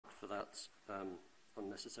for that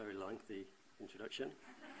unnecessarily lengthy introduction.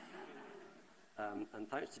 And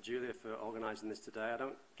thanks to Julia for organising this today. I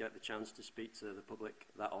don't get the chance to speak to the public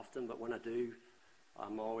that often, but when I do,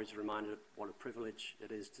 I'm always reminded of what a privilege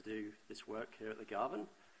it is to do this work here at the Garvan.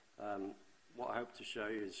 What I hope to show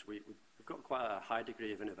you is we've got quite a high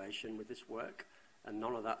degree of innovation with this work, and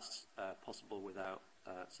none of that's possible without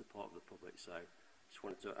support of the public, so I just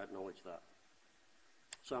wanted to acknowledge that.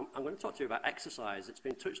 So I'm going to talk to you about exercise. It's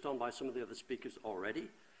been touched on by some of the other speakers already,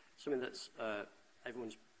 something that's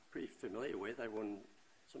everyone's pretty familiar with.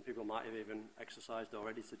 Some people might have even exercised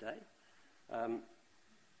already today.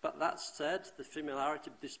 But that said,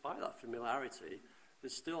 despite that familiarity,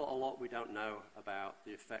 there's still a lot we don't know about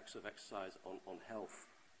the effects of exercise on health.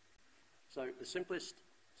 So the simplest,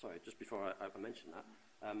 just before I mention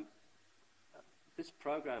that, this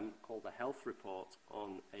program called the Health Report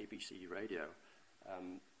on ABC Radio,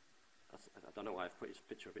 I don't know why I've put his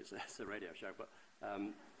picture up, it's a radio show, but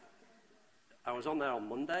I was on there on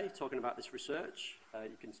Monday talking about this research.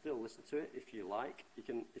 You can still listen to it if you like.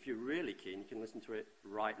 If you're really keen, you can listen to it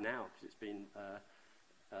right now because it's been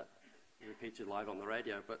repeated live on the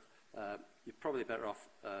radio, but you're probably better off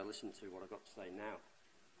listening to what I've got to say now.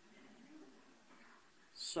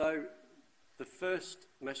 So the first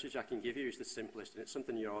message I can give you is the simplest, and it's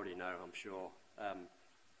something you already know, I'm sure.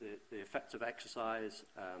 The effects of exercise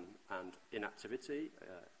and inactivity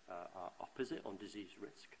are opposite on disease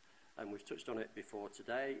risk. And we've touched on it before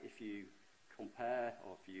today. If you compare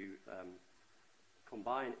or if you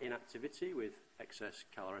combine inactivity with excess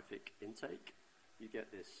calorific intake, you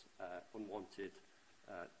get this unwanted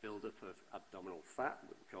buildup of abdominal fat,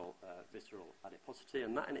 what we call visceral adiposity,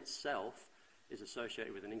 and that in itself is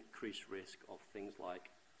associated with an increased risk of things like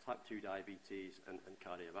type 2 diabetes and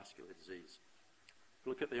cardiovascular disease. If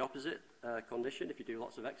you look at the opposite condition, if you do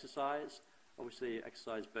lots of exercise, obviously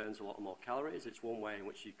exercise burns a lot more calories. It's one way in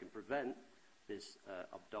which you can prevent this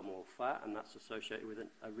abdominal fat, and that's associated with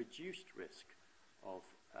a reduced risk of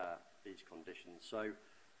these conditions. So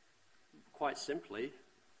quite simply,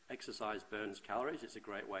 exercise burns calories. It's a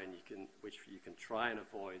great way in which you can try and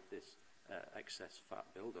avoid this excess fat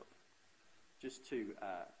buildup. Just to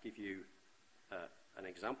give you an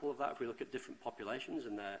example of that, if we look at different populations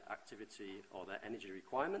and their activity or their energy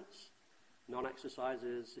requirements,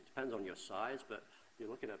 non-exercisers, it depends on your size, but you're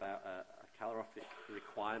looking at about a calorific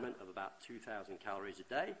requirement of about 2,000 calories a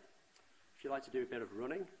day. If you like to do a bit of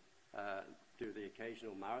running, do the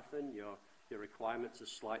occasional marathon, your requirements are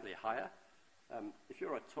slightly higher. If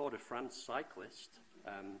you're a Tour de France cyclist,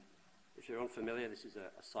 if you're unfamiliar, this is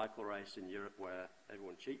a cycle race in Europe where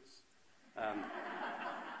everyone cheats.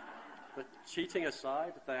 But cheating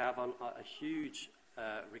aside, they have a huge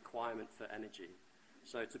requirement for energy.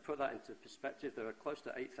 So to put that into perspective, there are close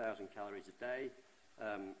to 8,000 calories a day.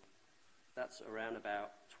 That's around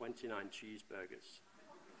about 29 cheeseburgers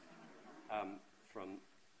from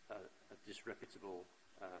a disreputable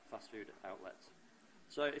fast food outlet.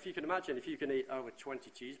 So if you can imagine, if you can eat over 20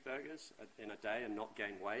 cheeseburgers in a day and not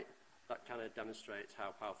gain weight, that kind of demonstrates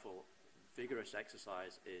how powerful vigorous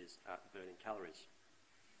exercise is at burning calories.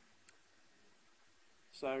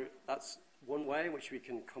 So that's one way in which we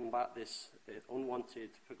can combat this unwanted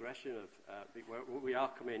progression of we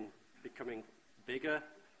are becoming bigger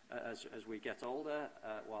as we get older,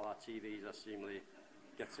 while our TVs are seemingly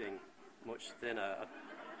getting much thinner.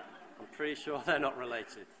 I'm pretty sure they're not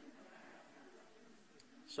related.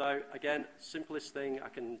 So again, simplest thing I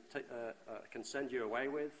can send you away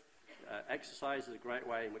with. Exercise is a great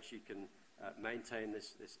way in which you can maintain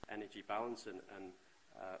this energy balance and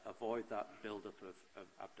avoid that buildup of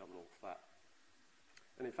abdominal fat.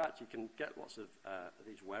 And in fact, you can get lots of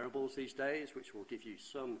these wearables these days, which will give you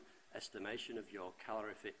some estimation of your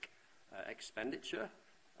calorific expenditure,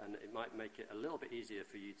 and it might make it a little bit easier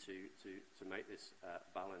for you to make this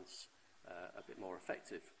balance a bit more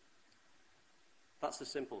effective. That's the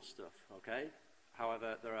simple stuff, okay?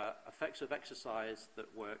 However, there are effects of exercise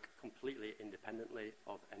that work completely independently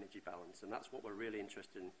of energy balance, and that's what we're really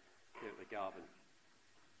interested in here at the Garvan.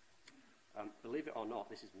 Believe it or not,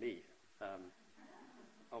 this is me.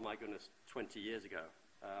 Oh my goodness, 20 years ago.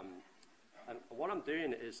 And what I'm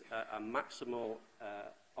doing is a maximal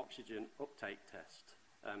oxygen uptake test.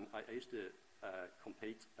 I used to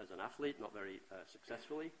compete as an athlete, not very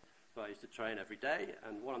successfully, but I used to train every day,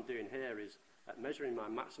 and what I'm doing here is measuring my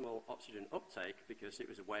maximal oxygen uptake because it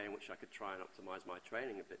was a way in which I could try and optimize my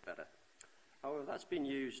training a bit better. However, that's been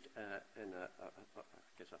used in a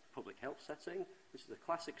public health setting. This is a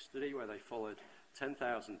classic study where they followed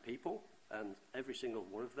 10,000 people, and every single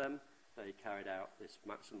one of them, they carried out this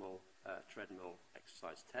maximal treadmill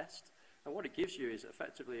exercise test. And what it gives you is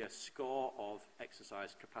effectively a score of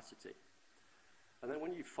exercise capacity. And then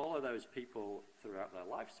when you follow those people throughout their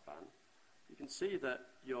lifespan, you can see that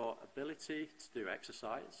your ability to do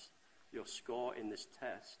exercise, your score in this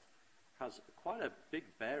test, has quite a big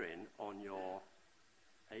bearing on your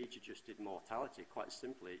age-adjusted mortality, quite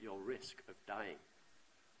simply, your risk of dying.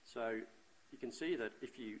 So you can see that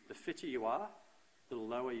the fitter you are, the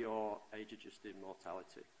lower your age-adjusted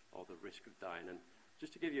mortality, or the risk of dying. And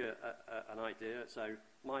just to give you an idea, so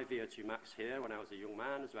my VO2 max here when I was a young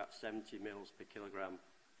man was about 70 mils per kilogram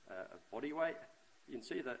of body weight. You can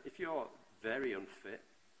see that if you're very unfit,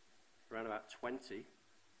 around about 20,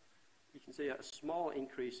 you can see a small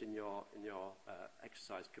increase in your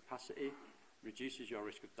exercise capacity reduces your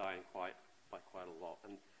risk of dying by quite a lot.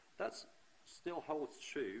 And that still holds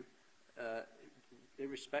true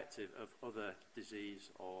irrespective of other disease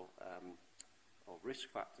or risk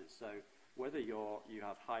factors. So whether you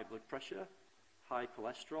have high blood pressure, high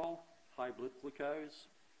cholesterol, high blood glucose,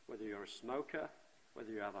 whether you're a smoker,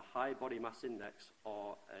 whether you have a high body mass index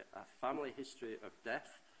or a family history of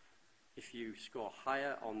death, if you score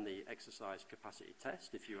higher on the exercise capacity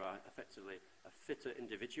test, if you are effectively a fitter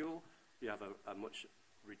individual, you have a much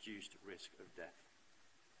reduced risk of death.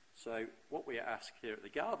 So what we ask here at the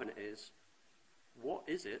Garvan is, what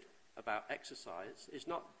is it about exercise? It's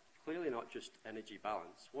clearly not just energy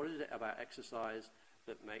balance. What is it about exercise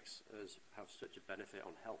that makes us have such a benefit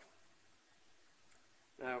on health?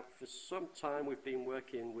 Now, for some time we've been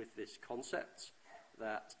working with this concept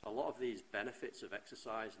that a lot of these benefits of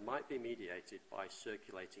exercise might be mediated by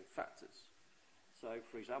circulating factors. So,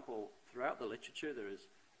 for example, throughout the literature there is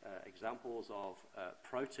examples of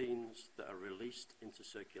proteins that are released into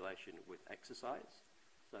circulation with exercise.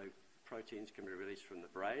 So proteins can be released from the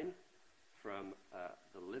brain, from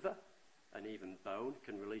the liver, and even bone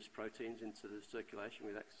can release proteins into the circulation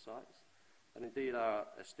with exercise. And indeed our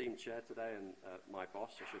esteemed chair today and my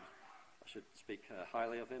boss, I should speak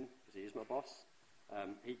highly of him because he is my boss.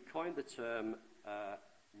 He coined the term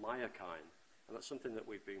myokine, and that's something that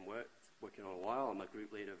we've been working on a while. I'm a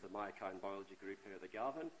group leader of the myokine biology group here at the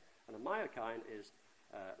Garvan, and a myokine is,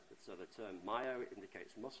 so the term myo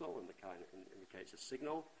indicates muscle and the kine indicates a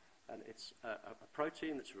signal, and it's a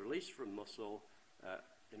protein that's released from muscle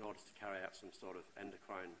in order to carry out some sort of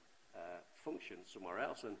endocrine function somewhere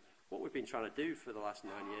else. And what we've been trying to do for the last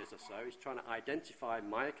 9 years or so is trying to identify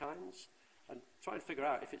myokines and try and figure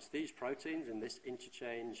out if it's these proteins and this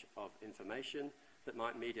interchange of information that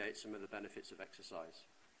might mediate some of the benefits of exercise.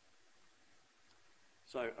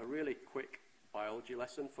 So a really quick biology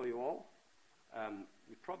lesson for you all.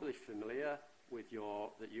 You're probably familiar with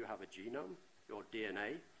that you have a genome, your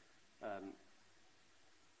DNA.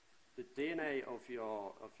 The DNA of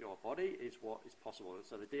your body is what is possible.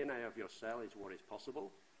 So the DNA of your cell is what is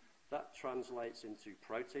possible. That translates into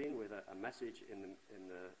protein with a message in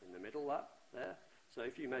the middle there. So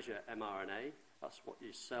if you measure mRNA, that's what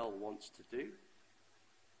your cell wants to do.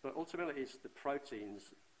 But ultimately, it's the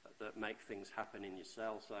proteins that make things happen in your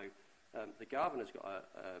cell. So the Garvan has got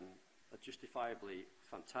a justifiably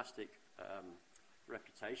fantastic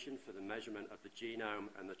reputation for the measurement of the genome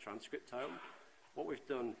and the transcriptome. What we've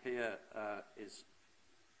done here is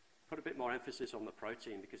put a bit more emphasis on the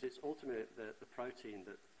protein, because it's ultimately the protein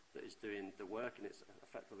that is doing the work, and it's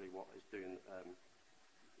effectively what is doing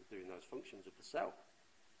those functions of the cell.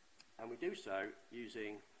 And we do so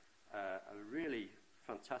using a really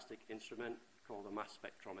fantastic instrument called a mass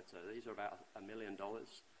spectrometer. These are about $1 million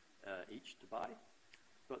each to buy,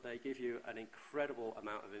 but they give you an incredible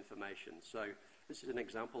amount of information. So this is an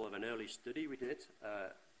example of an early study we did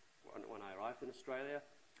when I arrived in Australia.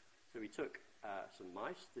 So we took some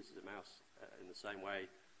mice. This is a mouse in the same way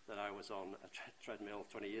that I was on a treadmill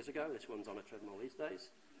 20 years ago. This one's on a treadmill these days.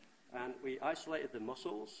 And we isolated the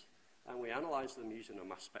muscles and we analyzed them using a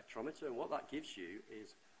mass spectrometer. And what that gives you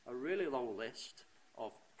is a really long list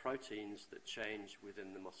of proteins that change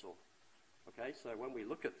within the muscle. Okay, so when we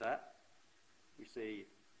look at that, we see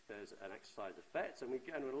there's an exercise effect, and we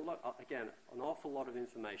get again an awful lot of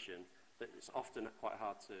information that is often quite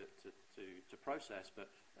hard to process, but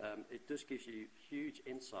it does give you huge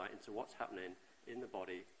insight into what's happening in the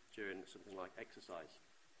body during something like exercise.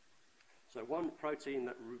 So one protein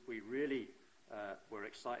that we really were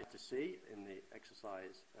excited to see in the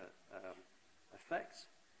exercise effects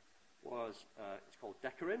was it's called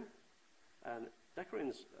decarin, and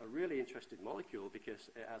decarin's a really interesting molecule because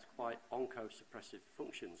it has quite oncosuppressive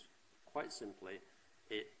functions. Quite simply,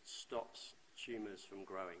 it stops tumours from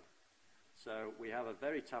growing. So we have a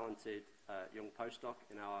very talented young postdoc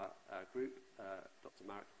in our group, Dr.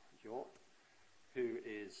 Martin Whitham, who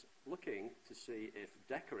is looking to see if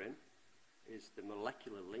decarin is the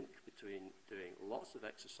molecular link between doing lots of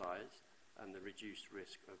exercise and the reduced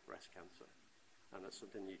risk of breast cancer. And that's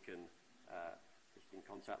something you can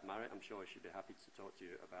contact Marit. I'm sure she'd be happy to talk to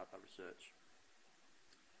you about that research.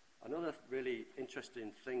 Another really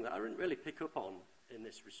interesting thing that I didn't really pick up on in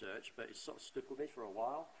this research, but it sort of stuck with me for a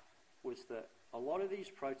while, was that a lot of these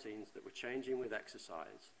proteins that were changing with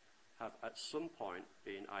exercise have at some point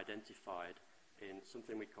been identified in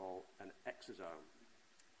something we call an exosome.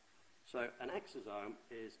 So an exosome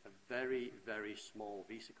is a very, very small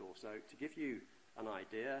vesicle. So to give you an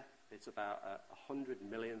idea, it's about 100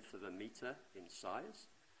 millionth of a meter in size.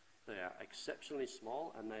 They are exceptionally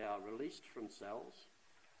small, and they are released from cells.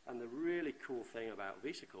 And the really cool thing about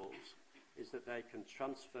vesicles is that they can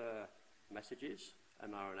transfer messages,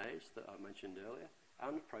 mRNAs that I mentioned earlier,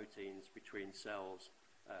 and proteins between cells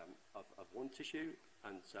of one tissue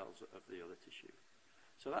and cells of the other tissue.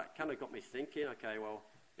 So that kind of got me thinking, okay, well,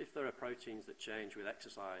 if there are proteins that change with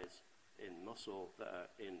exercise in muscle that are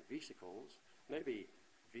in vesicles, maybe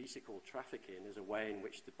vesicle trafficking is a way in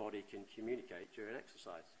which the body can communicate during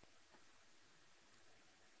exercise.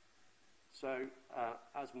 So,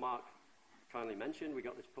 as Mark kindly mentioned, we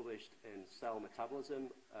got this published in Cell Metabolism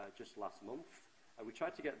just last month. We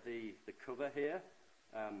tried to get the cover here,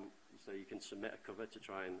 so you can submit a cover to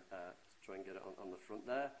try and get it on the front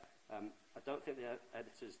there. I don't think the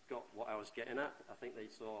editors got what I was getting at. I think they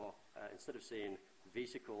saw, instead of seeing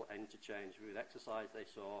vesicle interchange with exercise, they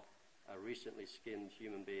saw a recently skinned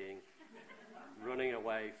human being running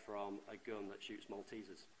away from a gun that shoots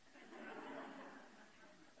Maltesers.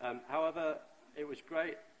 However, it was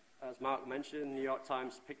great. As Mark mentioned, the New York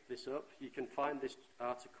Times picked this up. You can find this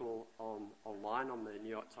article online on the New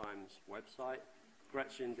York Times website.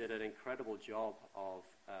 Gretchen did an incredible job of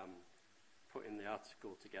putting the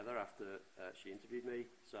article together after she interviewed me.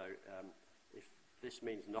 So if this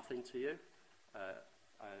means nothing to you,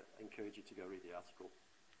 I encourage you to go read the article.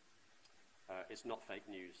 It's not fake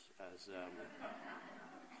news, as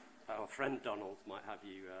our friend Donald might have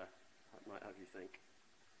you think.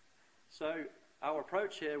 So our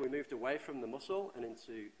approach here, we moved away from the muscle and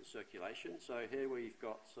into the circulation. So here we've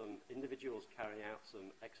got some individuals carrying out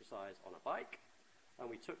some exercise on a bike, and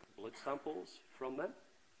we took blood samples from them,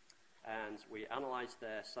 and we analyzed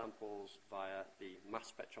their samples via the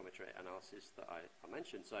mass spectrometry analysis that I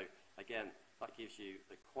mentioned. So again, that gives you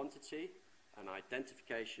the quantity and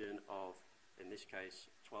identification of, in this case,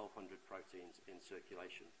 1,200 proteins in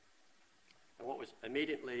circulation. And what was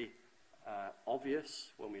immediately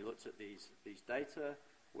obvious when we looked at these data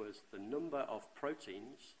was the number of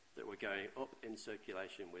proteins that were going up in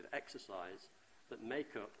circulation with exercise that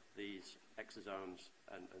make up these exosomes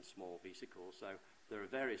and small vesicles. So there are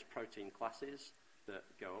various protein classes that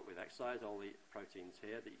go up with exercise. All the proteins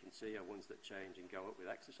here that you can see are ones that change and go up with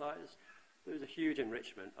exercise. There's a huge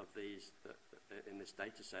enrichment of these in this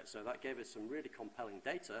data set. So that gave us some really compelling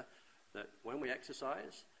data that when we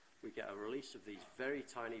exercise, we get a release of these very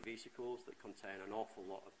tiny vesicles that contain an awful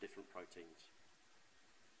lot of different proteins.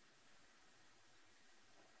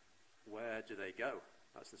 Where do they go?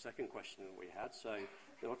 That's the second question that we had. So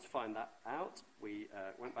in order to find that out, we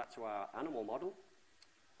went back to our animal model,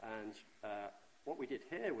 and what we did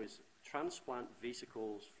here was transplant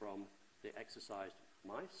vesicles from the exercised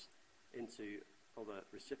mice into other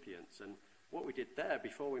recipients. And what we did there,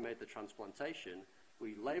 before we made the transplantation,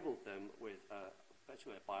 we labeled them with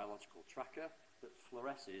basically a biological tracker that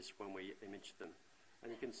fluoresces when we image them.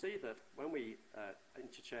 And you can see that when we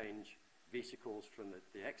interchange vesicles from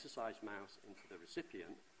the exercise mouse into the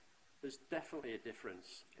recipient, there's definitely a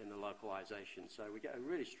difference in the localization. So we get a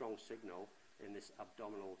really strong signal in this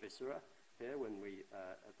abdominal viscera here when we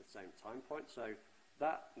at the same time point. So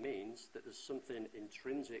that means that there's something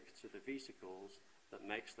intrinsic to the vesicles that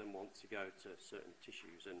makes them want to go to certain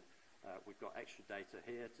tissues. And we've got extra data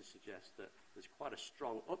here to suggest that there's quite a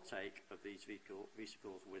strong uptake of these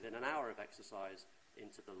vesicles within an hour of exercise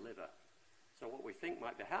into the liver. So what we think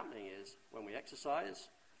might be happening is when we exercise,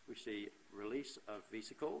 we see release of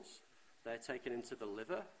vesicles. They're taken into the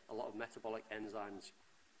liver. A lot of metabolic enzymes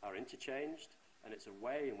are interchanged, and it's a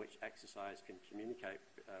way in which exercise can communicate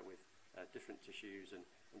with different tissues and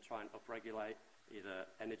try and upregulate either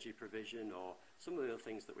energy provision or some of the other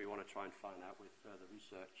things that we want to try and find out with further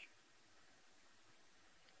research.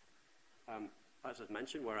 As I've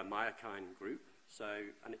mentioned, we're a myokine group. So,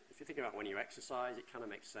 and if you think about when you exercise, it kind of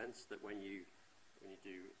makes sense that when you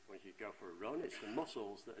go for a run, it's the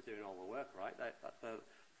muscles that are doing all the work, right?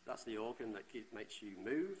 That's the organ that makes you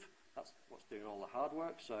move. That's what's doing all the hard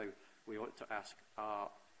work. So we want to ask, are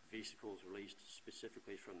vesicles released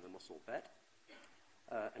specifically from the muscle bed?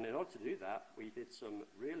 And in order to do that, we did some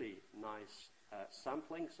really nice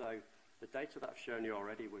sampling. So the data that I've shown you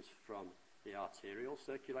already was from the arterial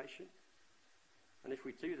circulation. And if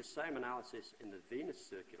we do the same analysis in the venous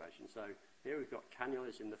circulation, so here we've got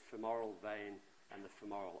cannulas in the femoral vein and the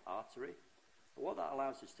femoral artery. And what that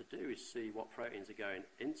allows us to do is see what proteins are going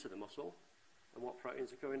into the muscle and what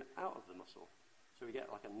proteins are going out of the muscle. So we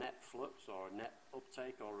get like a net flux or a net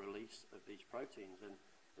uptake or release of these proteins. And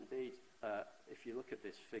indeed, if you look at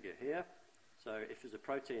this figure here, so if there's a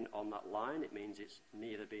protein on that line, it means it's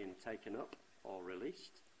neither being taken up or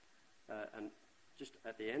released. And just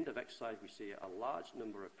at the end of exercise, we see a large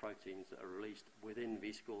number of proteins that are released within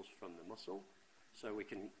vesicles from the muscle. So we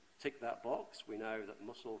can tick that box. We know that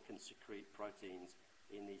muscle can secrete proteins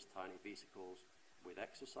in these tiny vesicles with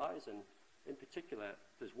exercise. And in particular,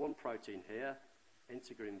 there's one protein here,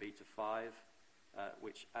 integrin beta 5,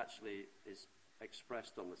 which actually is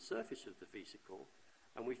expressed on the surface of the vesicle,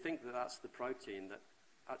 and we think that that's the protein that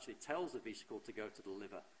actually tells the vesicle to go to the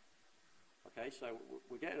liver. Okay, so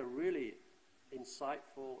we're getting a really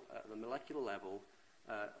insightful, at the molecular level,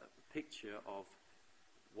 picture of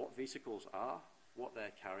what vesicles are, what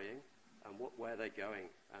they're carrying, and where they're going.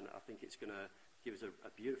 And I think it's going to give us a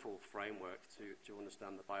beautiful framework to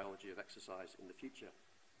understand the biology of exercise in the future.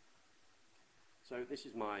 So this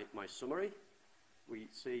is my summary. We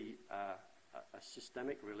see a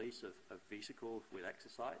systemic release of vesicles with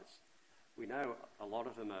exercise. We know a lot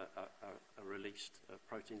of them are released,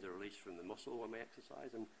 proteins are released from the muscle when we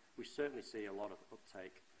exercise, and we certainly see a lot of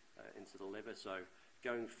uptake into the liver. So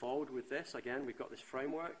going forward with this, again, we've got this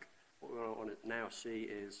framework. What we want to now see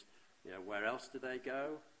is, where else do they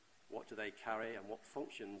go? What do they carry? And what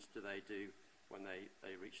functions do they do when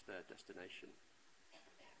they reach their destination?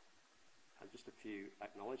 And just a few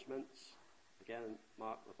acknowledgements. Again,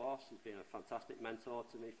 Mark, the boss, has been a fantastic mentor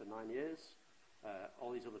to me for 9 years.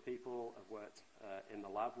 All these other people have worked in the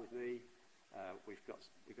lab with me. We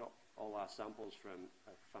got all our samples from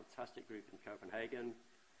a fantastic group in Copenhagen.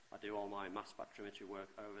 I do all my mass spectrometry work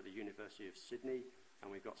over the University of Sydney,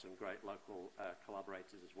 and we've got some great local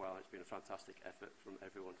collaborators as well. It's been a fantastic effort from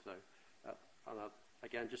everyone. So,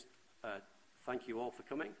 again, just thank you all for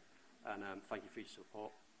coming, and thank you for your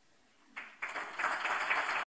support.